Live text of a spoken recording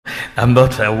I'm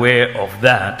not aware of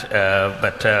that,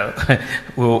 but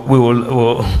we'll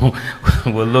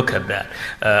look at that.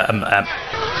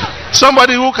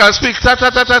 Somebody who can speak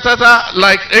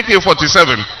like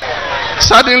AK-47.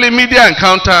 Suddenly, media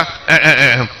encounter.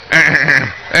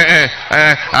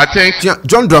 I think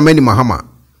John Dramani Mahama.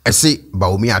 I say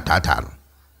Bawumia Tata.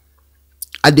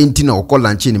 I didn't know call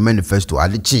Lanchi manifesto. I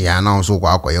did chi announce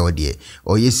what I dear.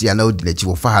 Or yes, I know the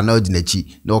chief for no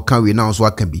dinechi, nor can we announce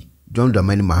what can be. John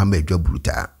Dramani Mahama job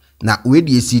bruta. Now, where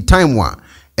do you see time one?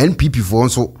 NPP for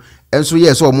so, and so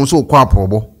yes, almost so qua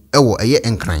probo, a year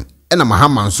and crying. And a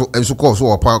Mahama so and so called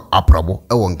so a probo,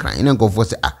 a one crying and go for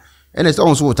say and it's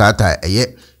also Tata a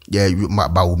year, yeah,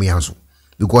 Bawumia so.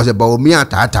 Because a Bawumia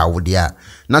Tata would ya.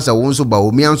 Nasa wonso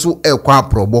Bawumia so kwa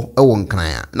probo e won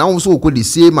kran. Na wonso ko the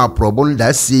same probo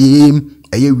that same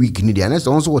a week ni dia.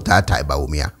 Nasa wonso Tata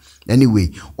Bawumia.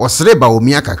 Anyway, osre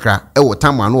Bawumia kakra e wo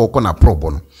tam anu okọ na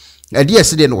probo no. E dia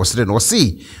se de no osre no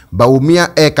see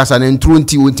Bawumia e kasa na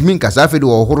ntrunti wontimi kasa fe de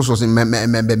wo horo so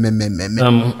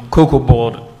Cocoa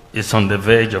board is on the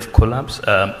verge of collapse.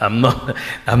 I'm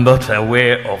not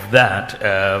aware of that,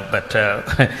 but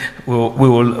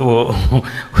we'll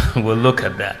look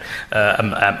at that.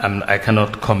 I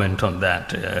cannot comment on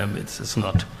that. It's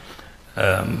not.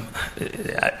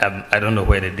 I don't know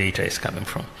where the data is coming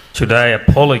from. Should I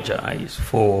apologize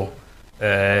for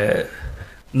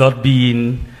not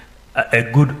being a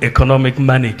good economic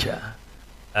manager?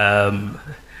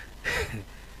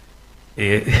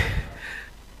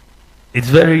 It's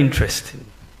very interesting,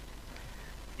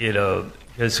 you know,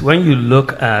 because when you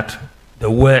look at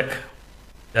the work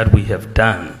that we have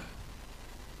done,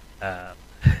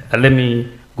 let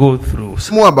me go through.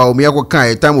 More about me, I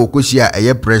time Okushia a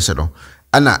year president,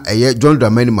 Anna a year John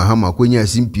Dramani Mahama, when you are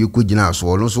simply Kujina, so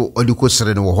also Odiko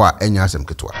Sereno, and Yasem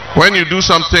Ketua. When you do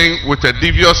something with a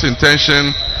devious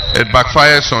intention, it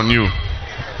backfires on you.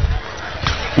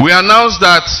 We announced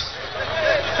that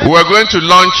we are going to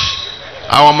launch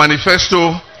our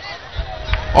manifesto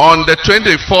on the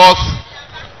 24th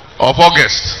of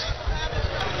August.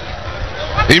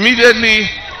 Immediately,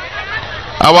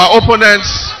 our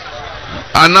opponents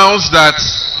announced that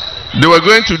they were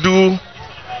going to do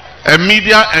a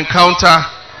media encounter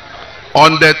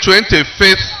on the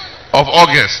 25th of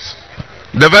August,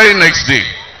 the very next day.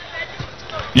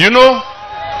 You know,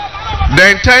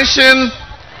 the intention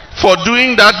for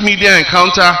doing that media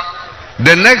encounter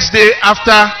the next day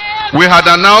after we had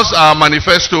announced our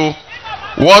manifesto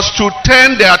was to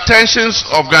turn the attentions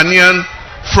of Ghanaians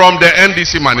from the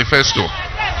NDC manifesto.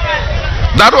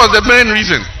 That was the main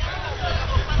reason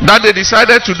that they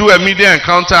decided to do a media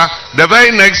encounter the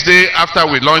very next day after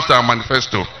we launched our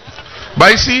manifesto.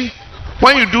 But you see,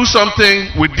 when you do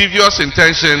something with devious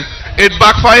intention, it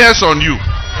backfires on you.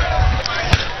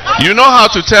 You know how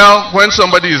to tell when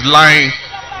somebody is lying.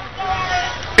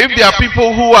 If there are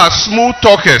people who are smooth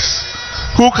talkers,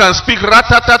 who can speak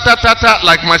ratatatata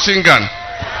like machine gun,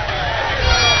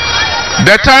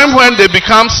 the time when they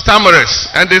become stammerers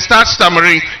and they start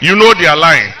stammering, you know they are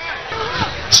lying.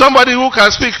 Somebody who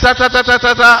can speak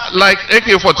ta-ta-ta-ta-ta like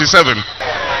AK-47,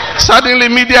 suddenly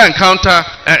media encounter,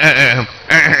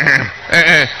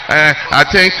 I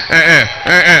think,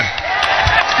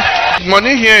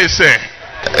 money here is a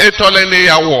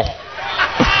war.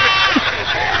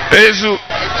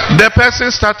 The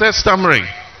person started stammering.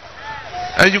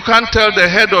 And you can't tell the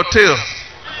head or tail.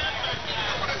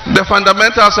 The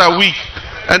fundamentals are weak.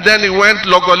 And then it went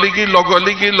logoligi,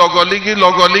 logoligi, logoligi,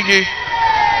 logoligi.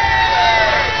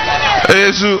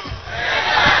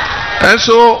 And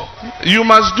so you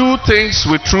must do things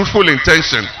with truthful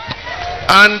intention.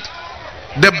 And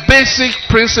the basic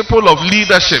principle of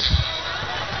leadership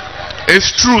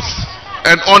is truth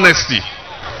and honesty.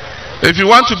 If you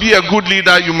want to be a good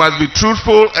leader, you must be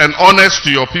truthful and honest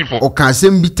to your people. Okay,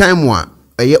 same time one.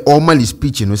 Normally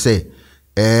speech, you know, say,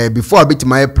 before I beat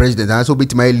my president, I also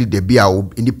beat my leader, be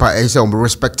out in the part, I say,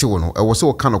 respective one. I was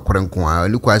so kind of current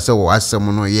one. Look, I said, as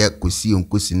someone here could see and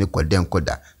could see Nikodem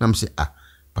Koda. And I'm saying,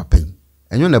 Papa,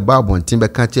 and you're the Bible and Timber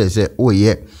can't say, oh,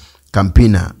 yeah,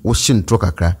 campaigner, washing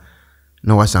trocacra.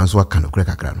 No, I sounds what kind of crack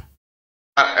a crown.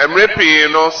 I'm raping, you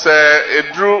know, say,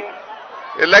 it drew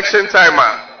election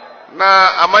timer.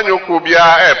 Na amanyo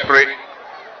kubia pray.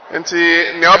 Nti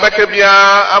ne obeka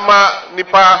bia ama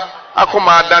nipa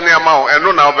akoma adane ama o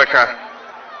eno na obeka.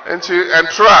 Nti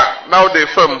entra now they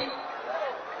film.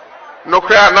 No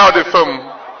cry now they film.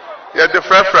 Ya de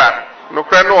frefra. No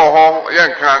cry no ho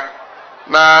yenka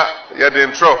na ya de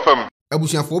intro film.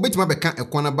 Abusiafo obetima beka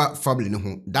ekwana ba family no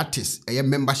ho. That is a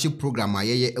membership program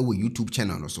ayeye e wo YouTube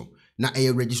channel no so. na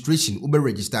a registration ube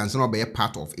register and so be a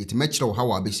part of it metro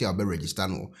how I be say be register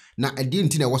no na a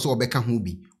didn't know was obeka ho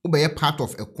bi ube a part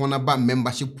of a cornerba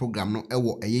membership program no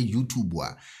ewo a YouTube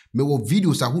wa me wo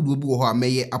videos ahodo bi wo ho a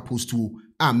meye post to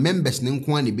members ne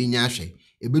nko an be nya hwe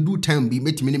ebedu time bi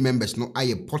metimi members no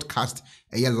aye podcast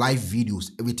aye live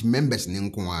videos with members ne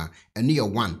nko a ene ye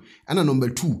 1 and number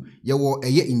 2 ye wo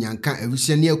aye inyanka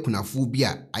awisiane akunafo bi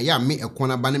a aye me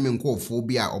ekona ba ne me nkofo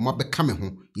bi a omabeka me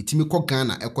ho yetimi ko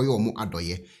Ghana ekoye omo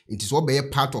adoye nti so be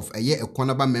part of aye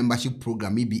ekona ba membership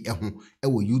program bi eho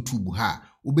ewo YouTube ha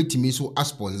ubetimi so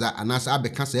sponsor anasa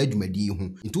abeka sa adwumadi ho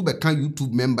nti ubeka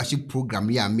YouTube membership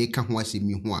program ya meka ho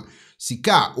asemi ho a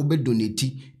sika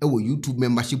obedonate ewo YouTube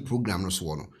membership program no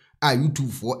so no a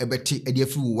YouTube for ebeti ede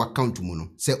afi wo account mu no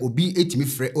se obi etimi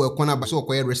frɛ o ekona ba so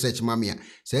okoye research mamia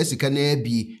se sika na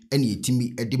bi ene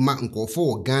etimi ede ma nkofo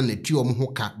wo Ghana tuo mo ho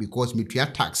ka because metua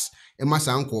tax ema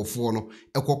sa nkofo no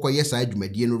ekokoye sa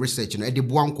adwumadi no research no ede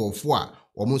boa nkofo a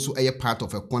omo so eye part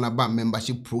of a cornerba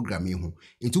membership program yi ho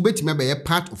nti betimi be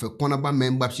part of a cornerba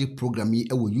membership program yi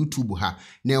ewo YouTube ha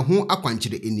na ho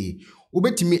akwankyere eni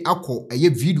obetimi akọ eye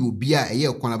video bia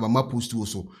eye cornerba ma post wo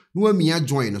so no amia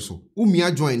join so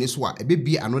umia join so a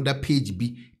ebebi another page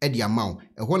bi e de amount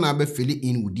ho na be fill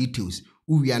in with details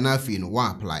uwia na afi no wa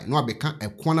apply no abeka a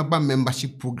cornerba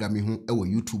membership program yi ho ewo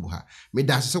YouTube ha me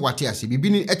da se wate ase bibi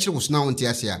ni e kire wo so na wonte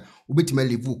ase a obetimi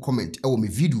leave comment ewo me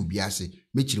video bi ase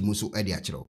me kire mu so e de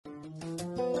akire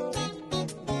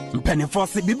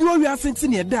Pennyforce bibiro wi asenti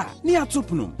ne da ne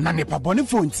atopno na ne pabone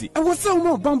fonti e wo se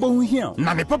wo bambo hu hia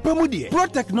na ne papa mu de Pro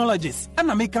Technologies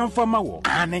ana me kan fama wo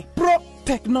ane Pro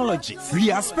Technologies.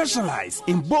 We are specialized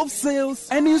in both sales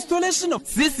and installation of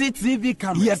CCTV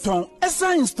cameras. Yeton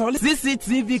esa install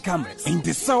CCTV cameras in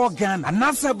the South Ghana and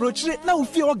NASA brochure na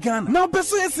ufi Ghana. Now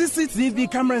pursue CCTV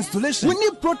camera installation. We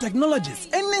need Pro Technologies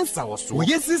and in South. We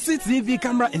get CCTV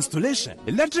camera installation,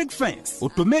 electric fence,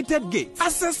 automated gate,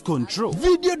 access control,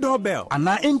 video doorbell, and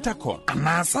intercom,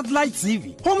 and satellite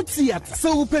TV, home theater.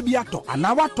 So upe biato, and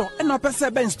wato, and pese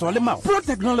install them out. Pro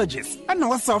Technologies and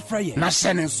our software. Na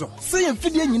shenenso. Say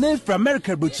Fidya nyina from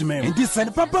America Brochimem. And this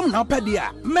and papa na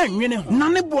padia. Man yene ho. Na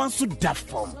ne bo anso da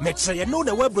form. Make sure you know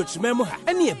the web Brochimem ha.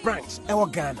 Any a branch e wo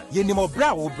Ghana. Ye ni mo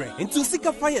bra wo bre. Into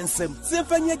sika fire nsem. Se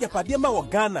fanya japade ma wo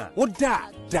Ghana. Wo da.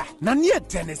 Na ne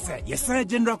tenese. Yes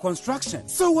general construction.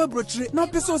 So web Brochire na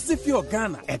peso si fi o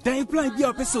Ghana. E dan plan bi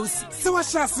o peso si. Se wa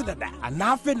sha se dada.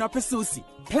 Ana afi na peso si.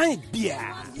 Plan bia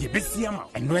ye besi ama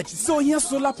eno achi so here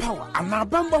solar power ana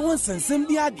bamba ho nsensem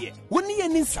bia de woni ye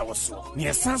ni nsawoso ne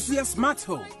esanso ye smart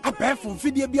home abefo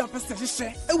fidie bia pese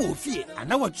hye e wo fie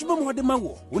ana watwuma mo de ma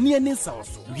wo woni ye ni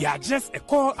nsawoso we are just a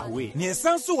call away ne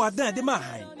esanso wadan de ma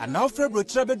han ana ofre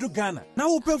brochire bedu Ghana na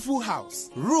wo pe full house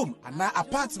room ana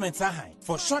apartment ahan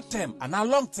for short term ana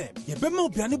long term ye be ma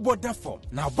obiane border form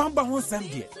na bamba ho nsem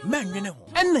de manwene ho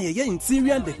enna ye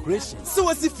interior decoration so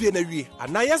wasi fie na wie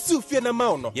ana yasu fie na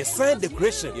ma no yes sign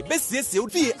decoration ye besiesie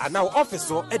odie ana office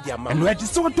so e dia ma no edi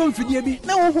so tom fidie bi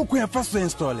na wo hokwa fa so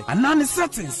install ana ne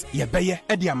settings ye beye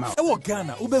e dia ma e wo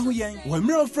Ghana wo behu yen wo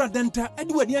mira ofra denta e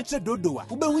di wani ache dodowa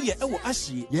wo behu ye e wo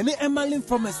ahie ye ne Emerlin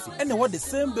Pharmacy and what the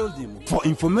same building. For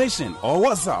information or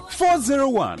WhatsApp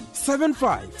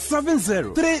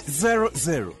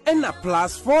 401-7570-300 and a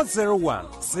plus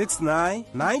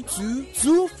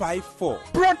 401-6992-254.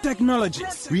 Pro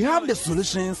Technologies. We have the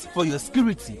solutions for your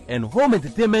security and home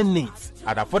entertainment needs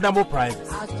at affordable prices.